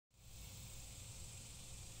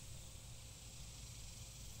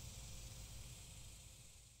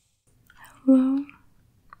Hello.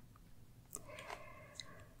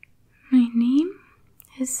 My name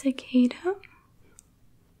is Cicada.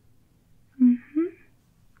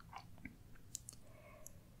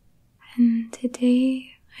 And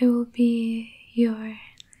today I will be your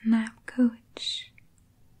nap coach.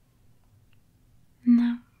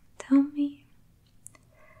 Now, tell me,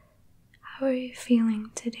 how are you feeling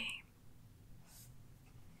today?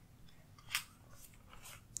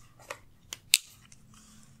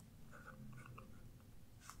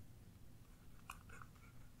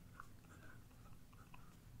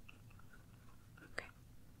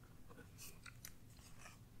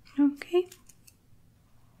 Okay.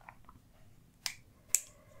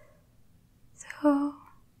 So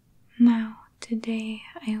now today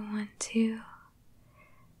I want to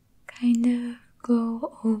kind of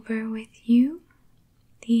go over with you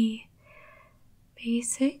the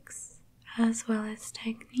basics as well as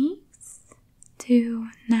techniques to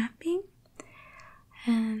napping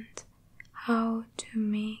and how to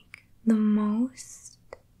make the most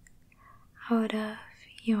out of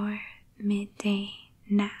your midday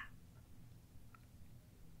nap.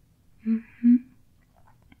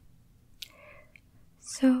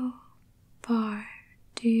 So far,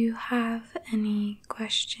 do you have any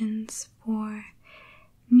questions for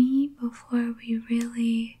me before we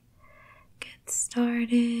really get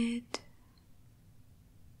started?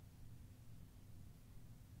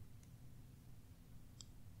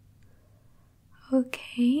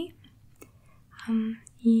 Okay.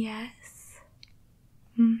 Yes.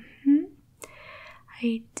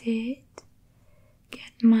 I did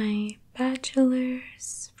get my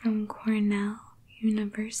bachelor's from Cornell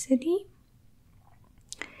University.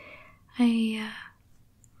 I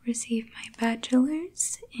received my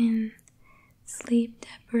bachelor's in sleep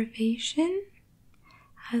deprivation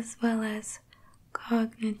as well as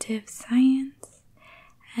cognitive science,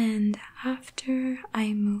 and after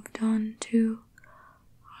I moved on to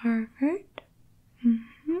Harvard,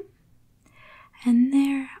 and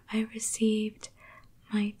there I received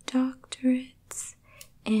my doctorates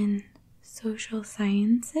in social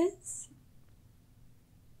sciences,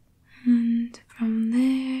 and from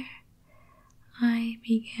there I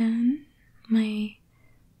began my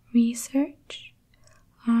research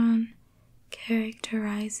on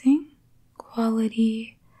characterizing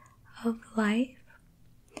quality of life,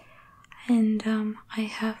 and I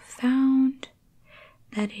have found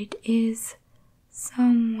that it is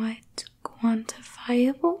somewhat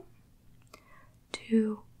quantifiable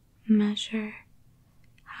to measure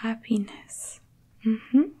happiness.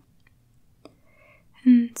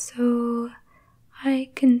 And so I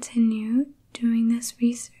continued doing this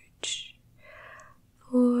research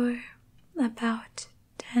for about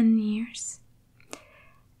 10 years,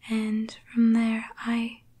 and from there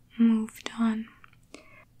I moved on,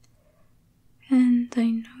 and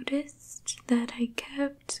I noticed that I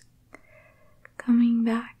kept coming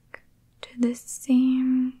back to the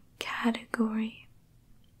same category,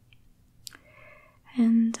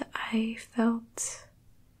 and I felt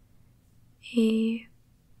a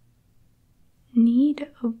need,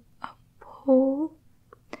 a pull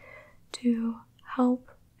to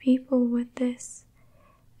help people with this.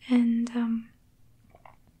 And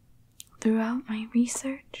throughout my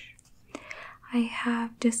research, I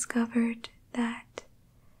have discovered that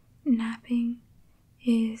napping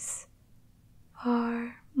is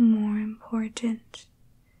far more important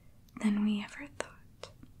than we ever thought.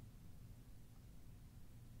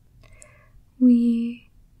 We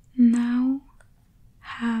now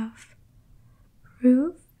have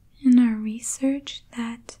proof in our research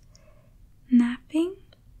that napping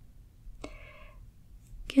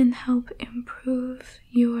can help improve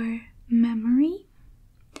your memory,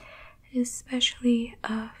 especially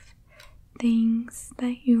of things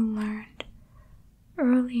that you learned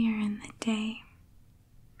earlier in the day.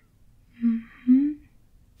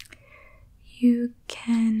 You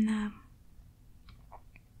can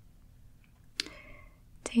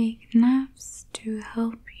take naps to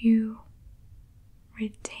help you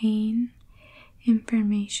retain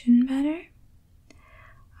information better,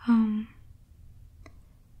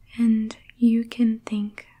 and you can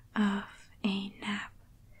think of a nap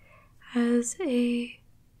as a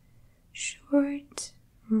short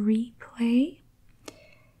replay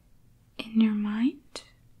in your mind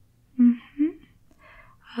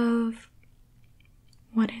of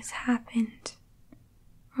what has happened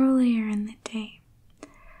earlier in the day.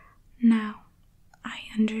 Now, I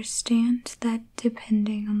understand that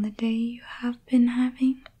depending on the day you have been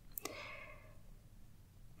having,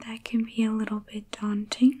 that can be a little bit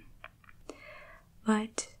daunting,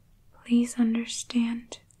 but please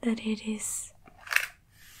understand that it is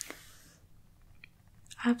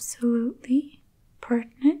absolutely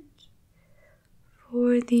pertinent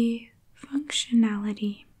for the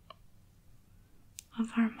functionality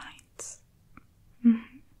of our minds.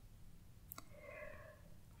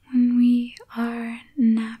 When we are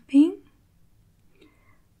napping,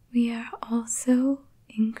 we are also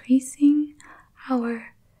increasing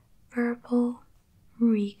our verbal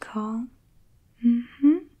recall.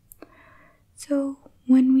 So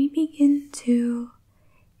when we begin to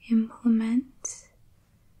implement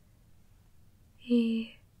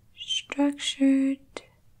a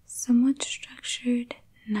somewhat structured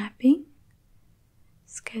napping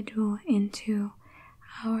schedule into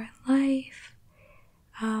our life,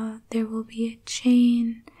 there will be a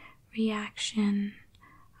chain reaction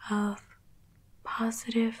of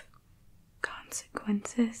positive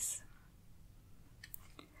consequences.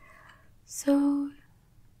 So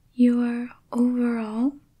your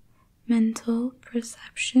overall mental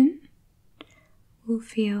perception will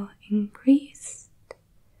feel increased.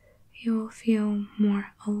 You will feel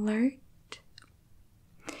more alert.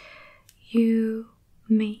 You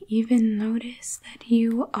may even notice that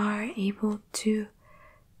you are able to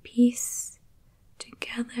piece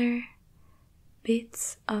together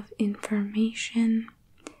bits of information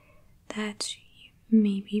that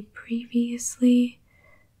maybe previously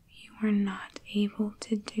you were not able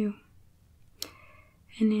to do.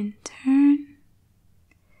 And in turn,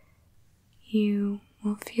 you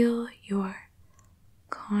will feel your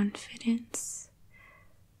confidence.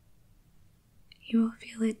 You will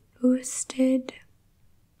feel it boosted.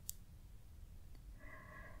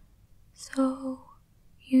 So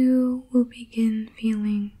you will begin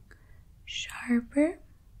feeling sharper.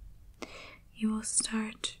 You will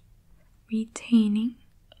start retaining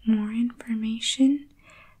more information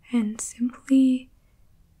and simply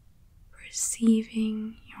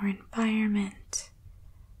perceiving your environment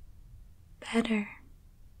better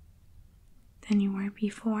than you were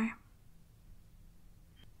before.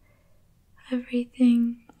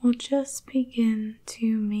 Everything will just begin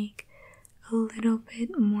to make a little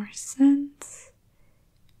bit more sense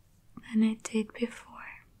than it did before.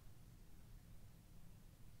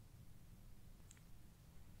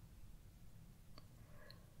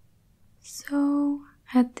 So,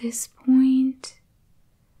 at this point,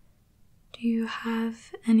 do you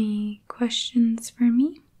have any questions for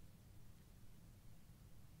me?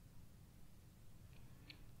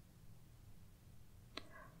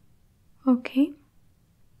 Okay,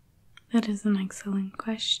 that is an excellent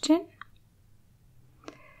question.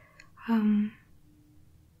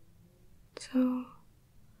 So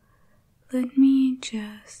let me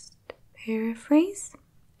just paraphrase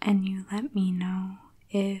and you let me know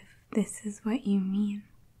if this is what you mean.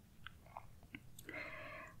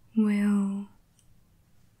 Will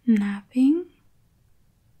napping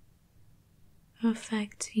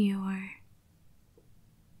affect your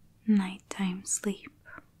nighttime sleep?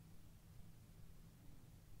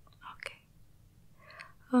 Okay.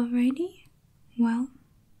 Alrighty. Well,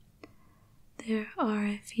 there are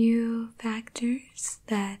a few factors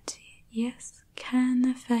that, yes, can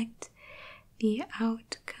affect the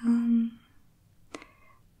outcome,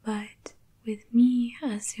 but with me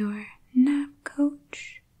as your nap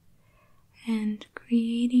coach and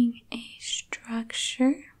creating a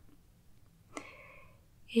structure,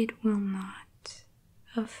 it will not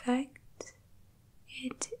affect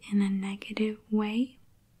it in a negative way.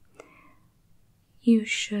 You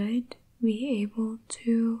should be able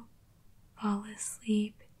to fall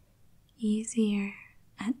asleep easier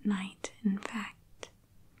at night, in fact.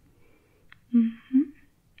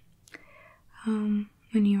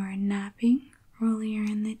 When you are napping earlier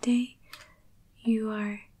in the day, you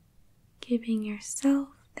are giving yourself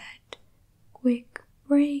that quick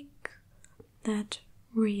break, that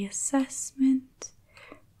reassessment,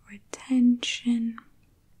 retention.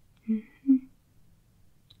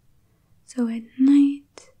 So at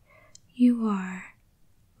night, you are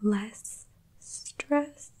less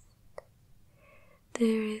stressed.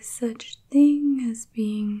 There is such thing as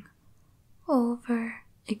being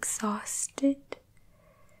over-exhausted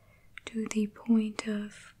to the point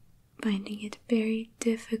of finding it very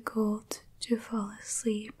difficult to fall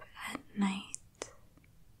asleep at night.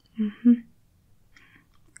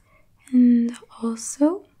 And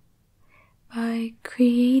also, by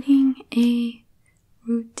creating a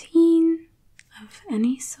routine of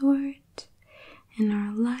any sort in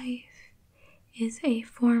our life is a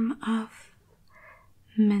form of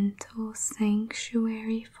mental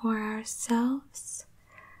sanctuary for ourselves.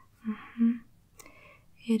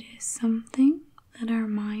 It is something that our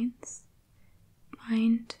minds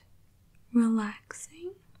find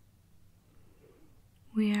relaxing.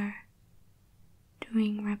 We are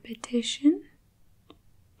doing repetition,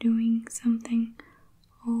 doing something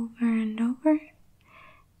over and over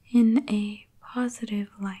in a positive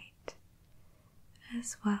light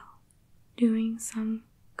as well, doing some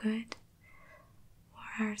good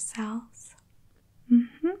for ourselves.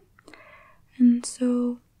 And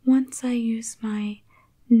so once I use my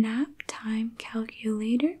nap time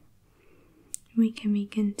calculator, we can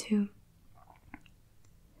begin to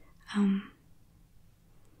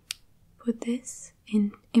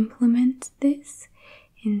implement this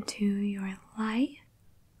into your life.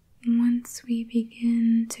 Once we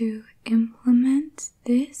begin to implement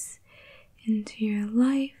this into your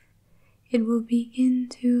life, it will begin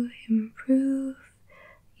to improve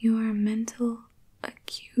your mental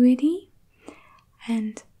acuity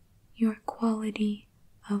and your quality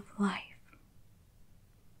of life.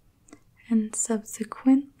 And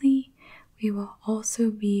subsequently, we will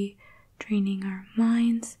also be training our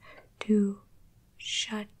minds to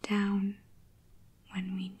shut down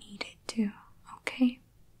when we need it to, okay?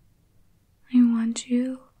 I want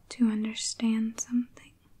you to understand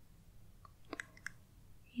something.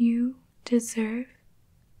 You deserve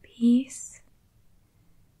peace.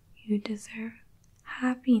 You deserve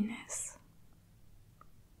happiness.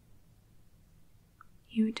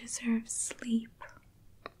 You deserve sleep.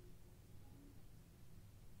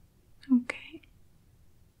 Okay.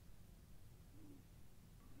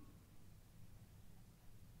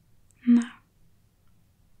 Now,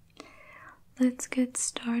 let's get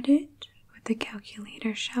started with the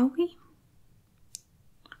calculator, shall we?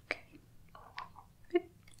 Okay. Good.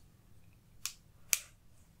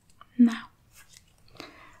 Now,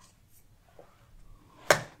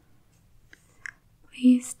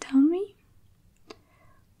 please tell me,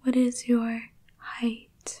 what is your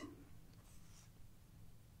height?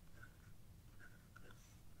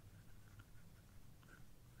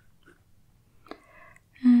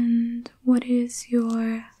 And what is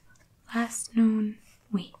your last known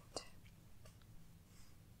weight?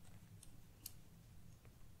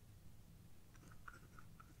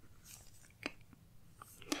 Okay.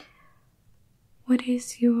 What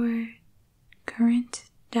is your current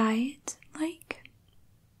diet like?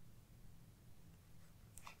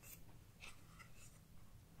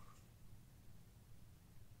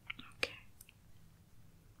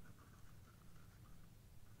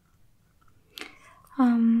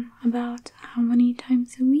 About how many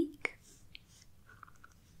times a week?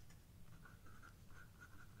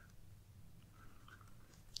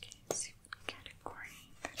 Okay, let's see what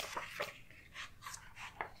category.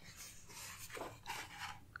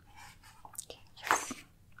 Okay, yes.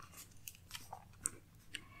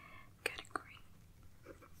 Category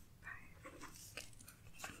 5. Okay.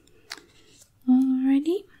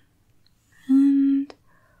 Alrighty. And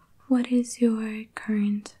what is your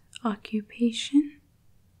current occupation?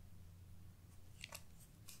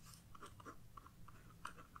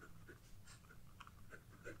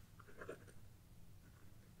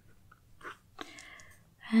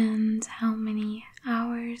 And how many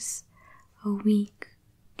hours a week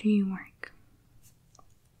do you work?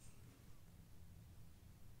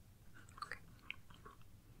 Okay.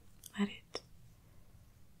 Let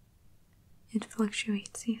it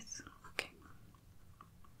fluctuates, yes. Okay.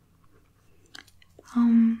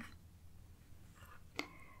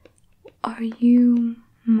 Are you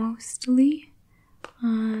mostly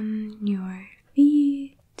on your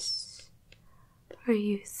feet? Are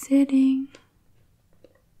you sitting?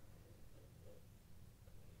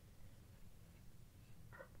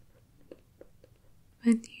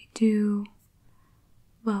 But you do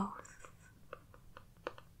both.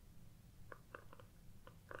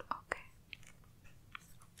 Okay.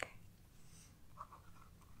 Okay.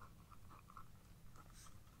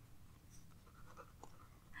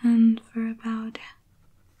 And for about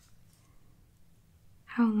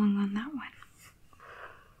how long on that one?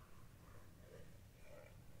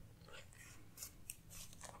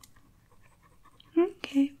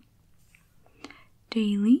 Okay.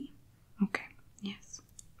 Daily? Okay, yes.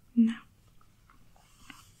 Now,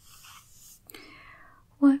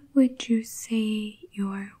 what would you say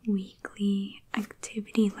your weekly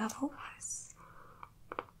activity level was?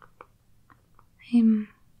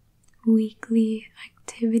 Weekly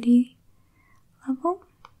activity level?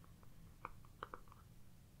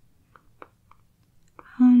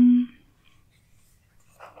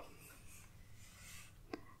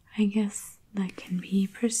 I guess that can be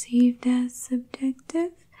perceived as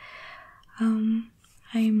subjective. I'm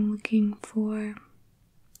looking for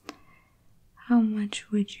how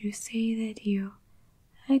much would you say that you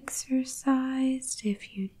exercised?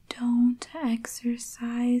 If you don't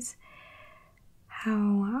exercise,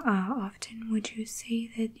 How often would you say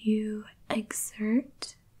that you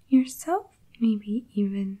exert yourself? Maybe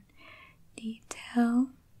even detail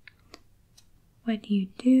what you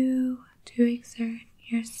do to exert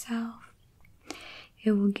yourself.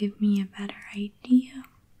 It will give me a better idea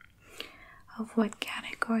of what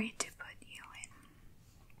category to put you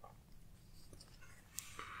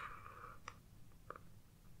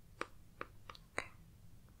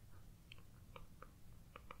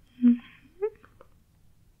in.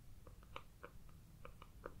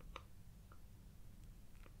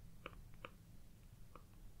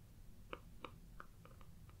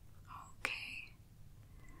 Okay.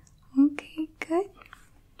 Okay, good.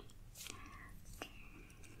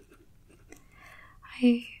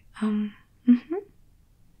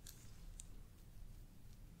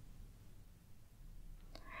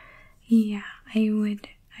 Yeah, I would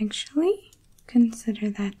actually consider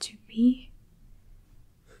that to be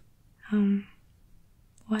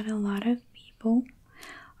what a lot of people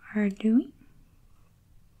are doing.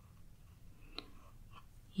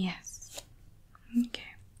 Yes. Okay.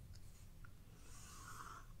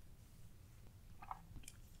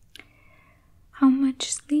 How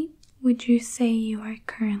much sleep would you say you are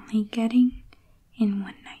currently getting in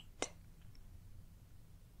one night?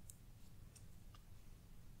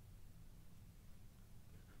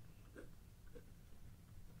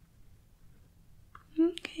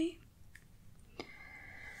 Okay.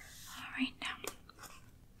 Alright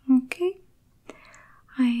now. Okay.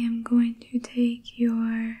 I am going to take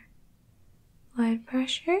your blood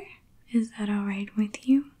pressure. Is that alright with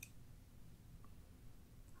you?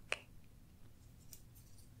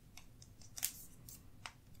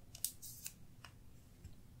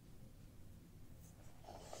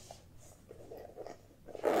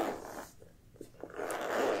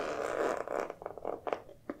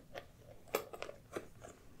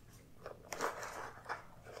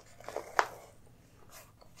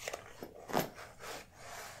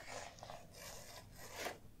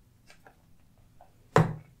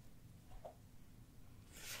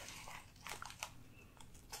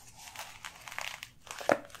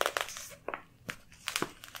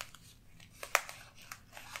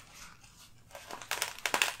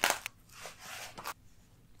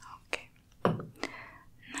 Okay.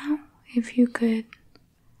 Now, if you could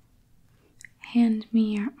hand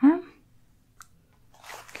me your arm.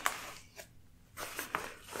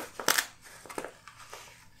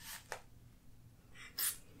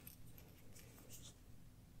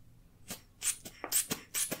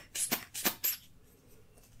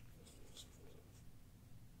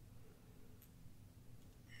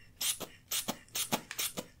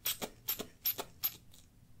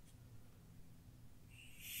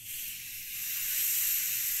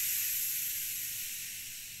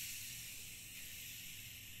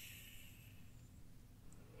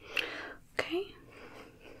 Okay.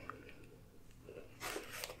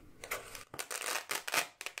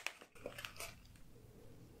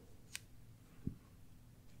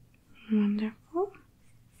 Wonderful.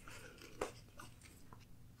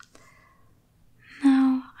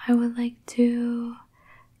 Now I would like to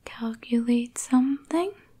calculate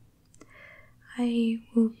something. I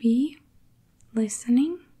will be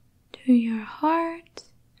listening to your heart,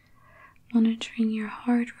 monitoring your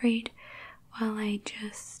heart rate while I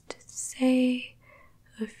just say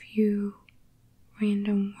a few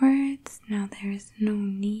random words. Now there is no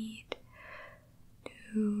need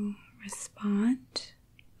to respond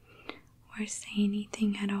or say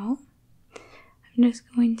anything at all. I'm just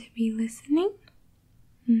going to be listening.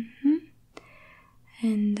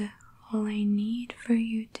 And all I need for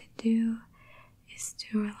you to do is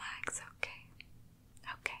to relax, okay?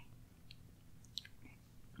 Okay.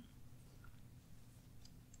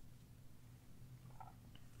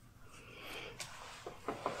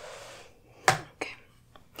 Okay.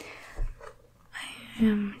 I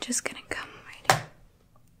am just gonna come right here.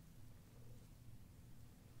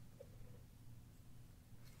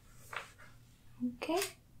 Okay.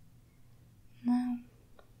 Now,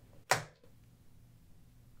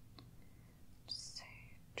 just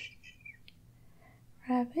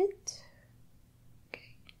rabbit.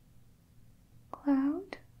 Okay.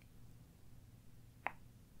 Cloud.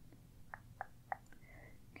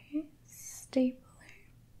 Okay. Stapler.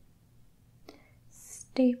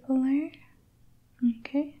 Stapler.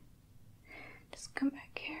 Okay. Just come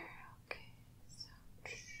back here. Okay. So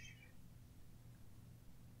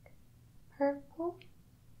purple.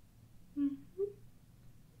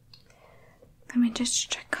 Let me just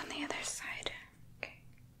check on the other side. Okay.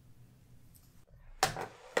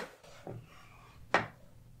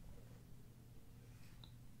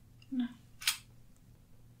 No.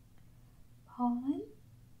 Pollen.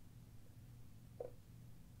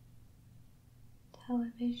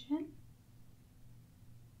 television,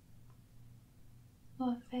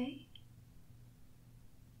 buffet,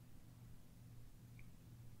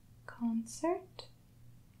 concert,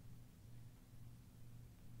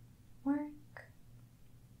 work,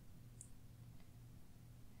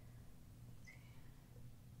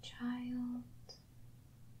 child,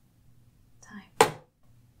 time.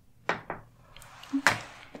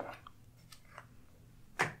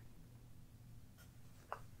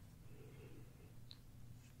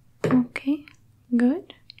 Okay,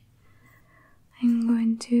 good. I'm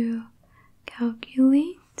going to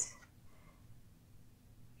calculate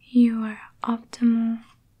your optimal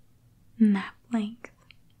nap length.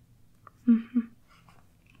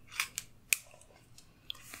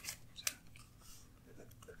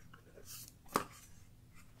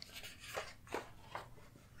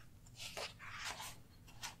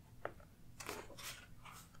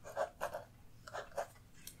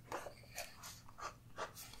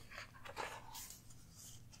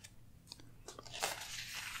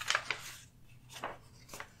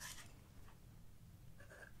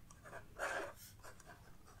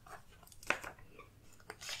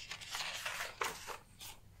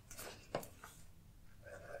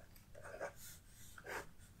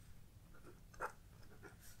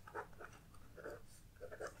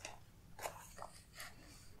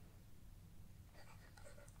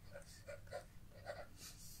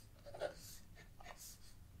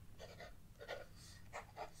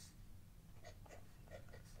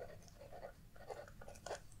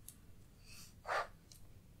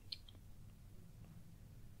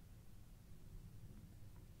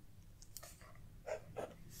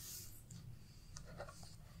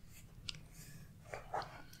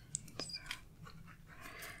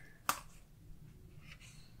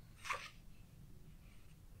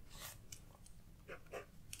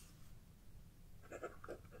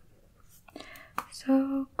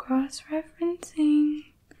 So, cross-referencing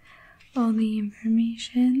all the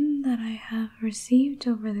information that I have received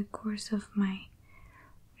over the course of my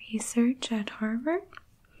research at Harvard,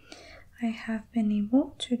 I have been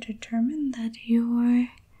able to determine that your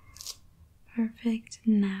perfect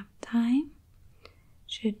nap time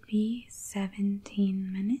should be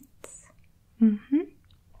 17 minutes.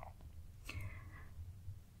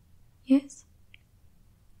 Yes?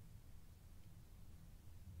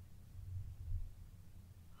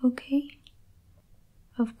 Okay.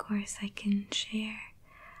 Of course, I can share.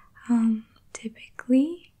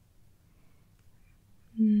 Typically,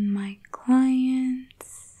 my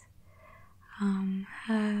clients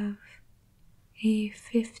have a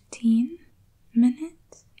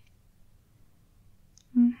 15-minute.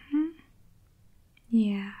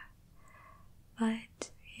 Yeah, but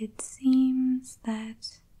it seems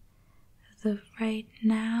that as of right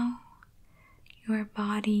now, your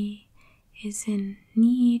body is in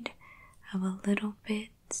need of a little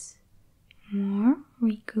bit more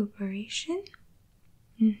recuperation.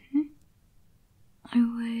 I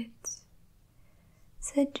would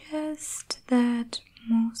suggest that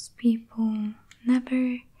most people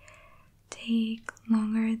never take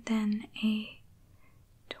longer than a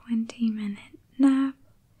 20-minute nap.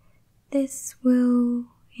 This will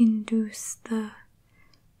induce the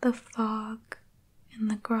fog and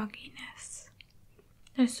the grogginess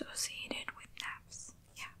associated with naps.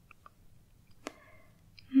 Yeah.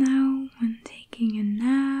 Now, when taking a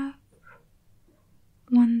nap,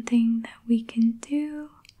 one thing that we can do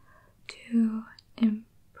to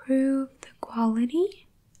improve the quality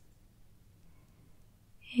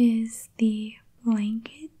is the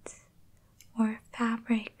blanket or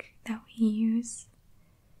fabric that we use.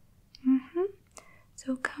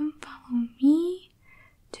 So come follow me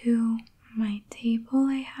to my table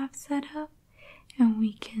I have set up, and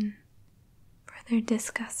we can further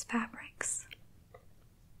discuss fabrics.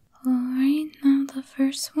 Alright, now the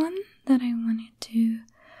first one that I wanted to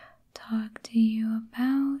talk to you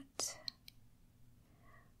about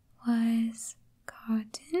was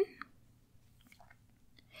cotton.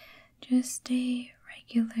 Just a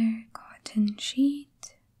regular cotton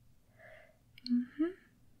sheet.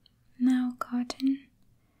 Now cotton,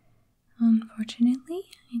 unfortunately,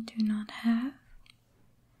 I do not have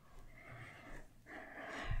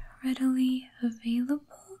readily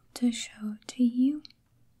available to show to you,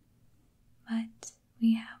 but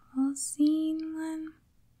we have all seen one.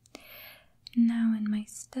 Now in my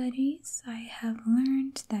studies, I have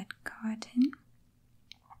learned that cotton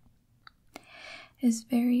is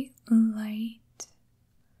very light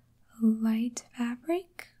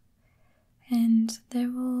fabric, and there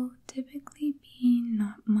will typically be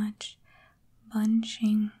not much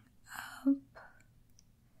bunching up.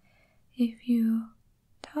 If you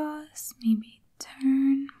toss, maybe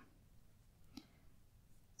turn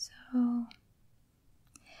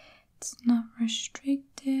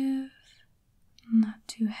restrictive, not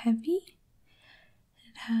too heavy.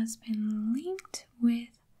 It has been linked with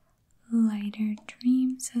lighter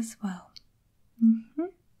dreams as well. Now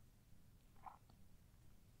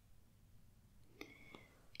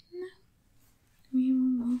we will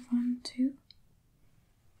move on to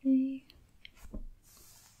a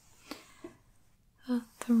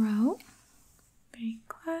throw. Very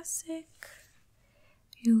classic.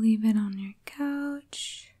 You leave it on your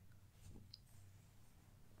couch.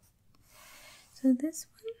 So this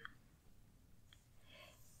one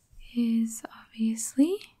is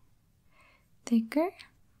obviously thicker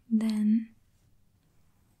than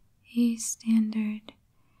a standard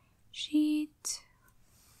sheet.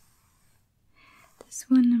 This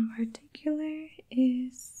one in particular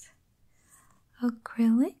is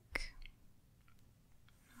acrylic.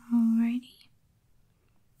 Alrighty.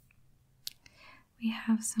 We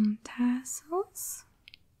have some tassels,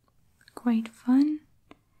 quite fun,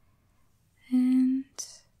 and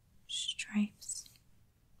stripes.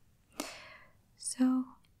 So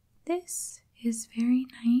this is very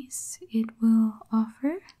nice. It will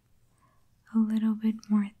offer a little bit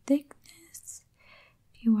more thickness.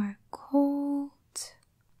 If you are cold,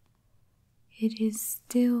 it is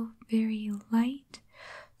still very light.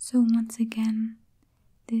 So once again,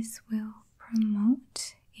 this will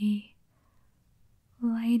promote a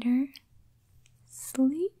lighter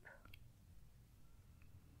sleep.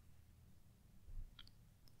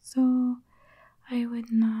 So I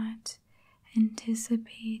would not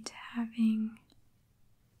anticipate having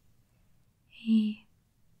a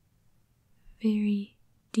very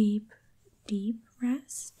deep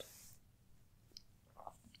rest.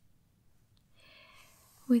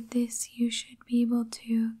 With this, you should be able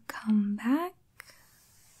to come back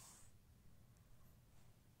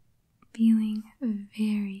feeling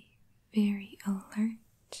very, very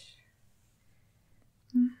alert.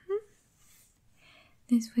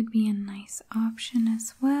 This would be a nice option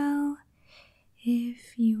as well.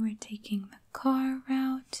 If you are taking the car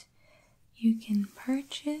route, you can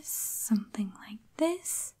purchase something like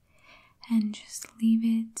this and just leave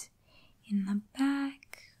it in the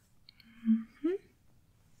back.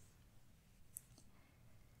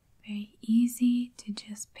 Very easy to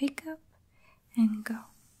just pick up and go.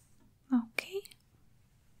 Okay.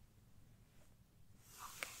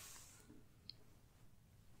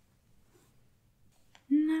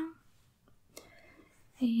 Now,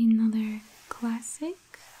 another classic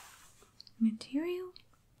material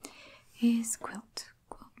is quilt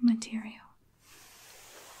material.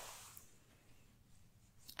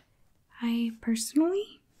 I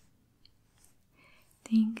personally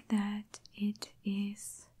think that it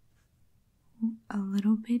is a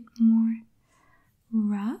little bit more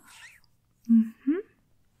rough.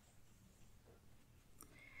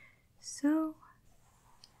 So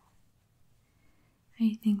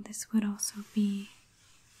I think this would also be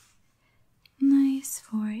nice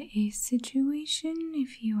for a situation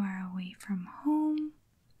if you are away from home,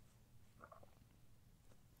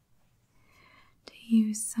 to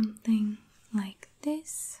use something like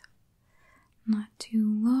this, not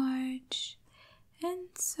too large. And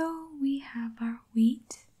so we have our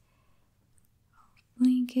weight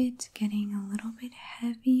blanket getting a little bit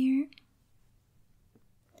heavier.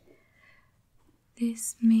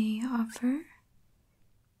 This may offer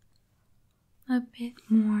a bit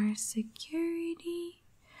more security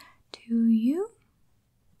to you.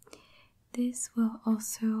 This will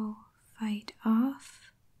also fight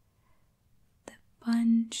off the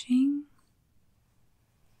bunching.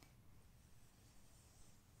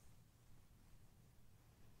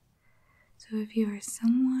 So if you are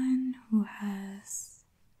someone who has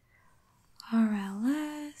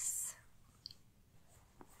RLS,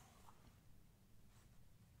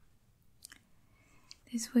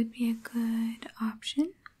 this would be a good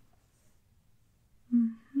option.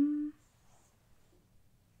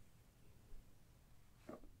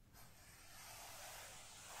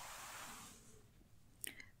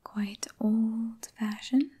 Quite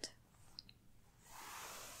old-fashioned.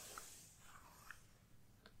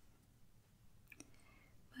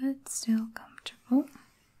 But still comfortable,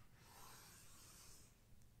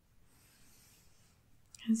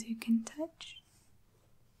 as you can touch.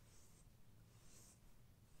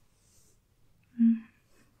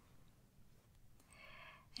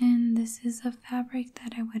 And this is a fabric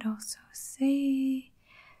that I would also say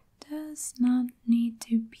does not need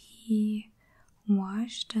to be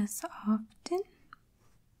washed as often.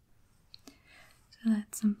 So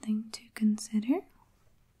that's something to consider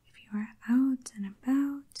if you are out and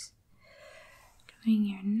about doing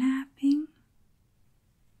your napping.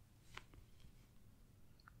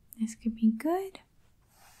 This could be good.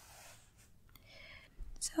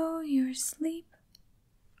 So your sleep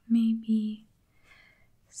may be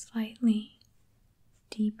slightly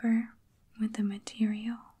deeper with a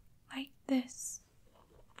material like this,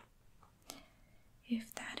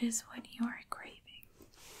 if that is what you are craving.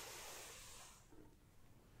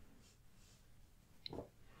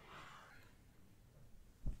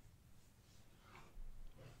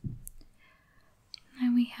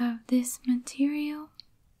 Now we have this material.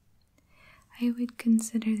 I would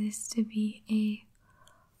consider this to be a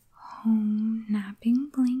home napping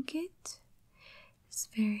blanket. It's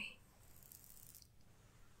very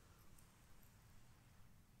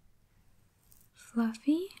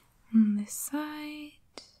fluffy on this side.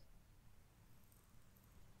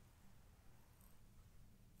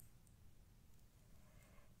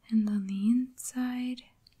 And on the inside,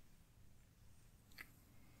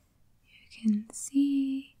 you can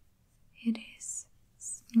see it is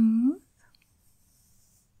smooth.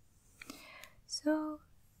 So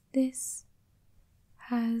this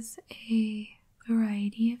has a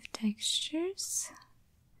variety of textures.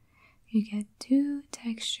 You get 2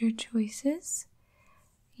 texture choices.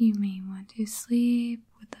 You may want to sleep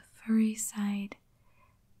with the furry side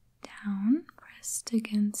down, pressed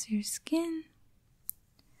against your skin,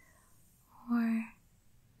 or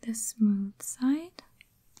the smooth side,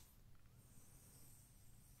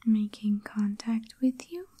 making contact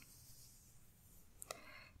with you.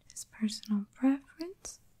 It's personal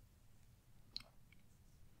preference.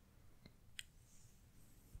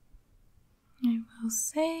 I will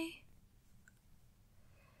say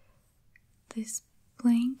this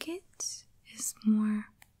blanket is more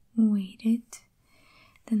weighted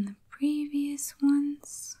than the previous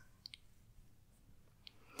ones,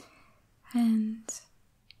 and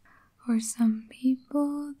for some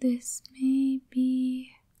people this may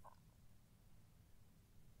be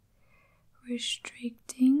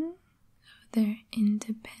restricting of their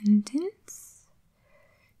independence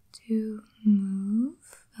to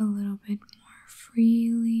move a little bit more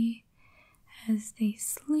freely as they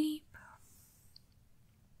sleep.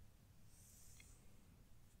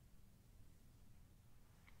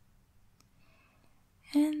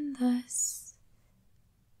 And thus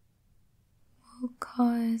will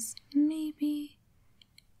cause maybe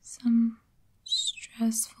some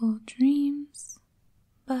stressful dreams,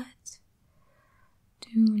 but do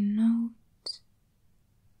note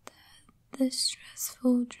that the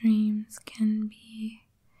stressful dreams can be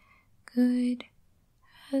good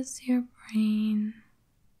as your brain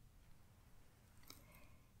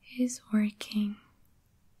is working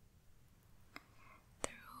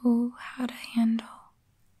through how to handle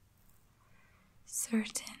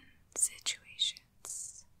certain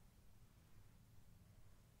situations.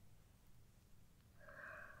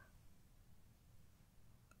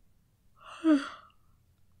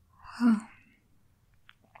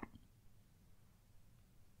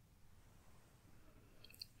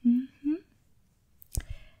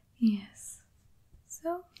 Yes.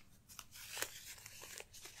 So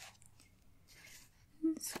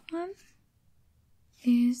this one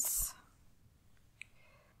is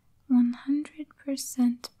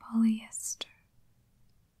 100% polyester.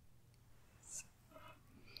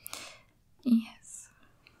 Yes.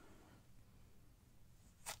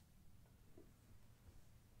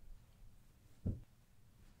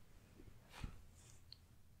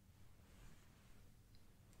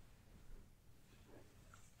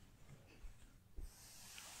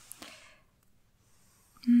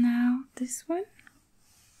 Now this one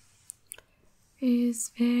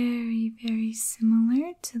is very, very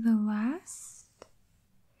similar to the last,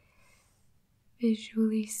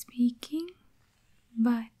 visually speaking,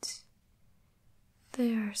 but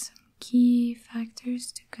there are some key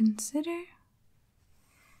factors to consider.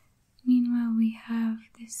 Meanwhile, we have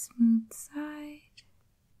this smooth side,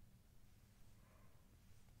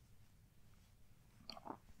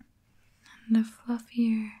 and the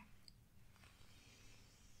fluffier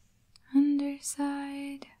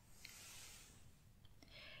underside.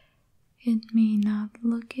 It may not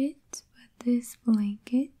look it, but this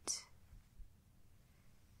blanket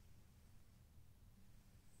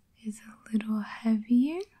is a little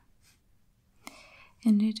heavier,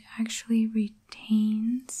 and it actually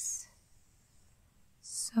retains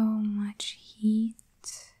so much heat.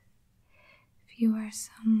 If you are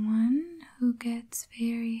someone who gets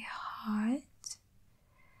very hot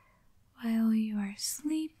while you are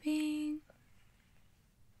sleeping,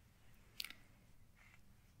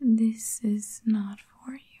 this is not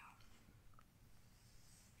for you.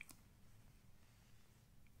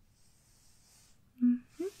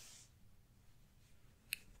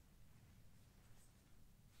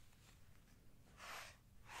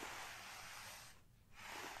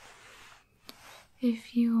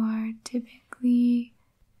 if you are typically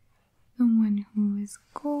the one who is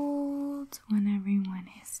cold when everyone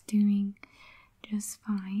is doing just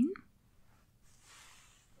fine,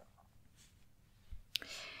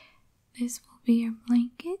 this will be your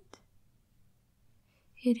blanket.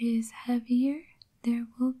 It is heavier. There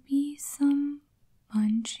will be some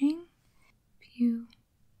bunching if you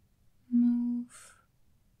move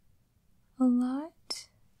a lot.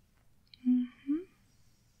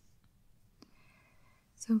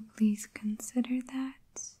 So please consider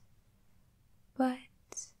that.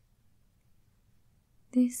 But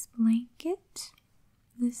this blanket,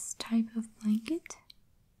 this type of blanket,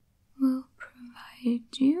 will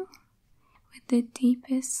provide you with the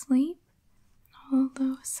deepest sleep,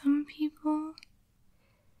 although some people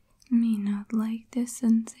may not like the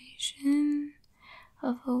sensation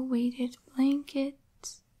of a weighted blanket.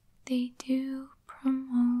 They do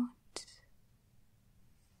promote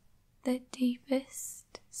the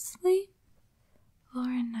deepest sleep or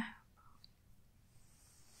a nap.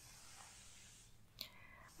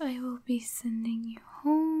 I will be sending you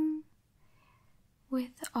home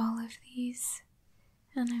with all of these,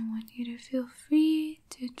 and I want you to feel free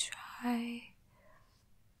to try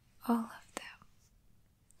all of them.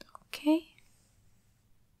 Okay?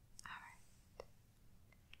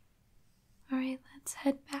 Alright, let's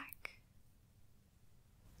head back.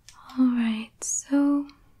 Alright, so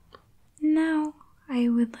now I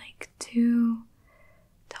would like to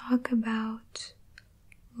talk about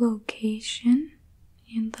location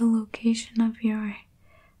and the location of your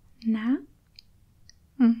nap.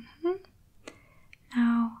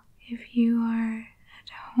 Now, if you are at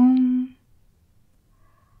home,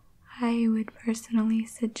 I would personally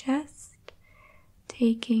suggest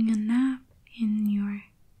taking a nap in your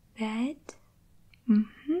bed.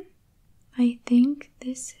 I think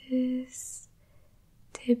this is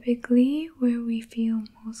typically where we feel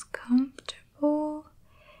most comfortable.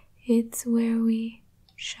 It's where we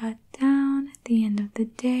shut down at the end of the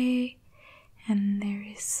day, and there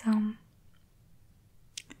is some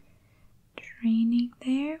training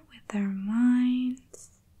there with our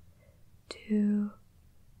minds to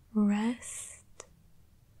rest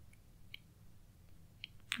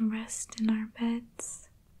in our beds.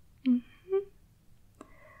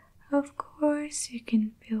 Of course, you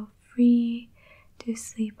can feel free to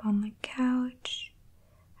sleep on the couch.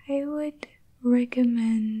 I would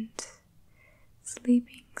recommend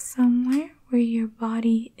sleeping somewhere where your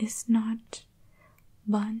body is not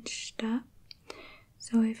bunched up.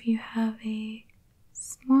 So if you have a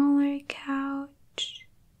smaller couch,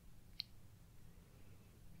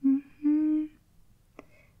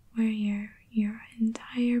 where your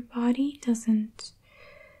entire body doesn't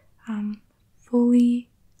fully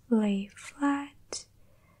lay flat,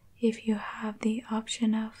 if you have the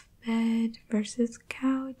option of bed versus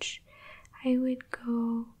couch, I would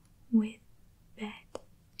go with bed.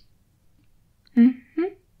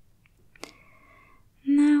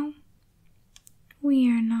 Now, we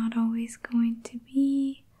are not always going to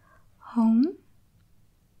be home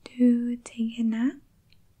to take a nap.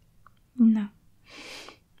 No.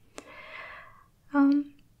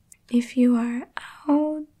 If you are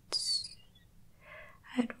out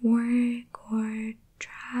at work or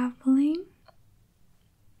traveling,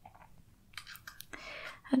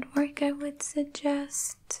 at work I would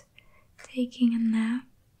suggest taking a nap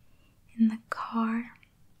in the car.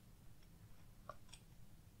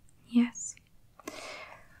 Yes.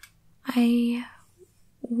 I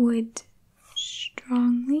would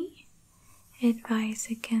strongly advise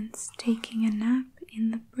against taking a nap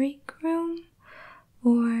in the break room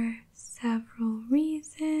for several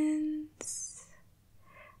reasons.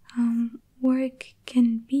 Work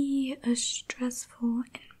can be a stressful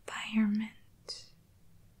environment,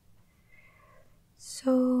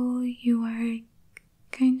 so you are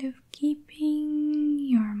kind of keeping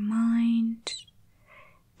your mind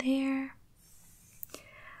there.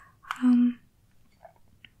 And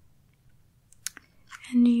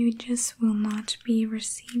you just will not be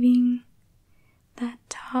receiving that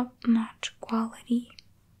top-notch quality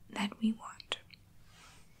that we want.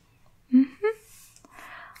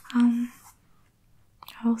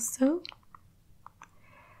 Also,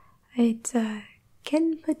 it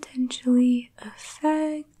can potentially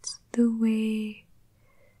affect the way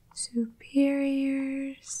superiors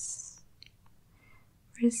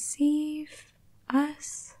receive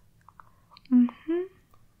us.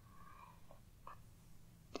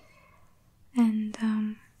 And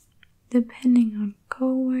depending on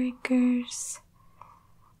coworkers,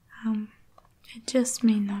 it just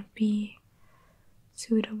may not be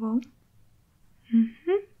suitable.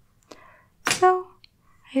 So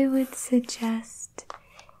I would suggest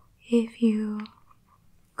if you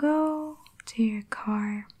go to your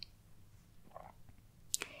car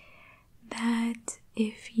that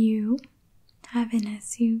if you have an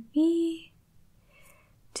SUV,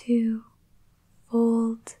 to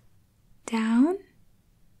fold down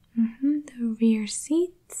the rear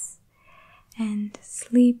seats and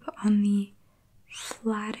sleep on the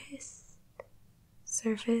flattest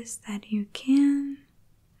surface that you can.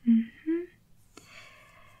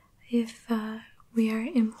 If we are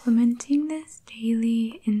implementing this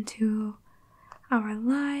daily into our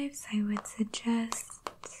lives, I would suggest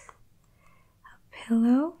a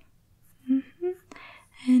pillow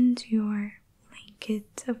and your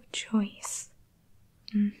blanket of choice.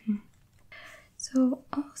 So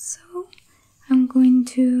also, I'm going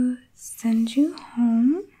to send you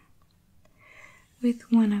home with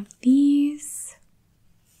one of these.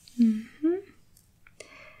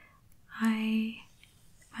 I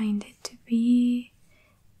find it to be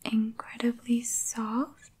incredibly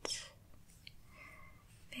soft,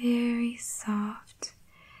 very soft,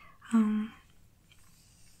 and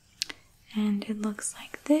it looks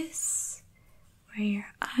like this, where your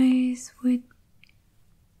eyes would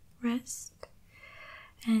rest,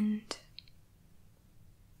 and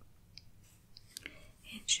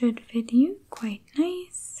it should fit you quite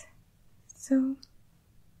nice. So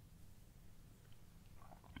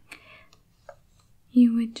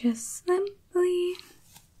you would just simply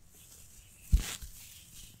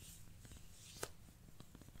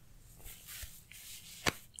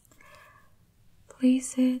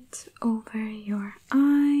place it over your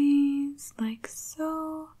eyes like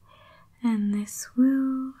so, and this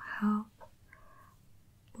will help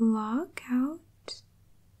block out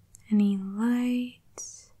any light.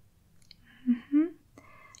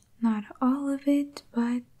 Not all of it,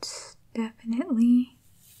 but definitely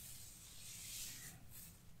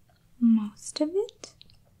most of it.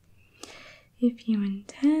 If you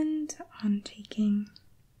intend on taking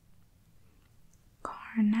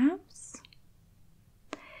car naps,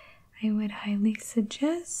 I would highly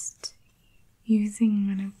suggest using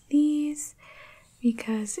one of these,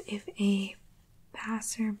 because if a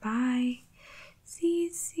passerby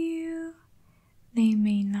sees you, they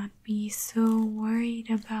may not be so worried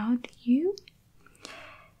about you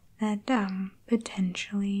that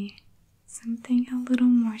potentially something a little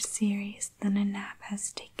more serious than a nap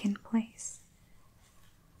has taken place.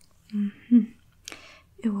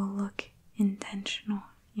 It will look intentional.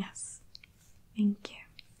 Yes. Thank you.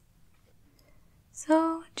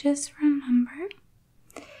 So just remember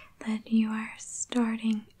that you are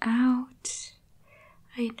starting out.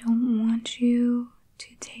 I don't want you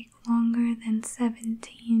to take longer than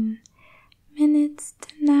 17 minutes to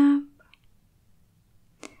nap.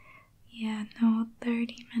 Yeah, no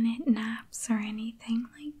 30-minute naps or anything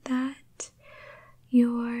like that.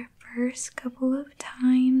 Your first couple of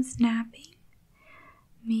times napping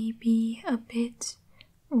may be a bit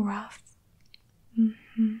rough.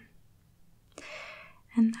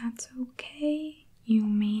 And that's okay. You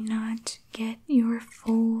may not get your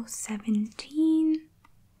full 17,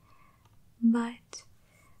 but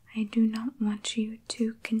I do not want you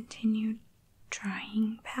to continue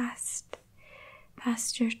trying past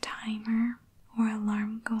your timer or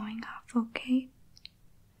alarm going off, okay?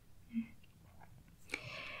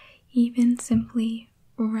 Even simply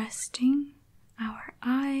resting our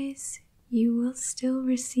eyes, you will still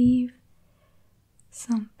receive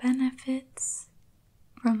some benefits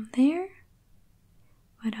from there.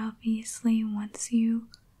 But obviously, once you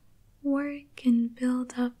work and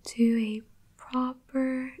build up to a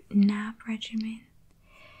proper nap regimen,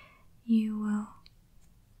 you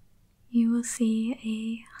will see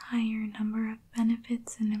a higher number of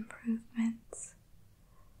benefits and improvements.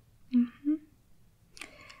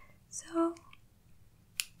 So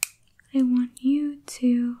I want you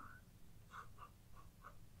to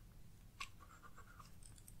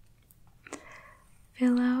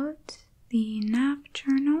fill out the nap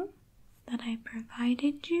journal that I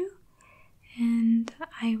provided you, and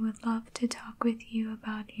I would love to talk with you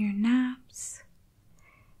about your naps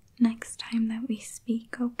next time that we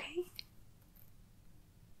speak, okay?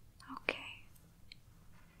 Okay.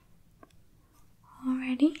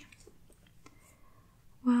 Alrighty.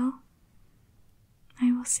 Well,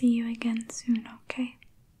 I will see you again soon, okay?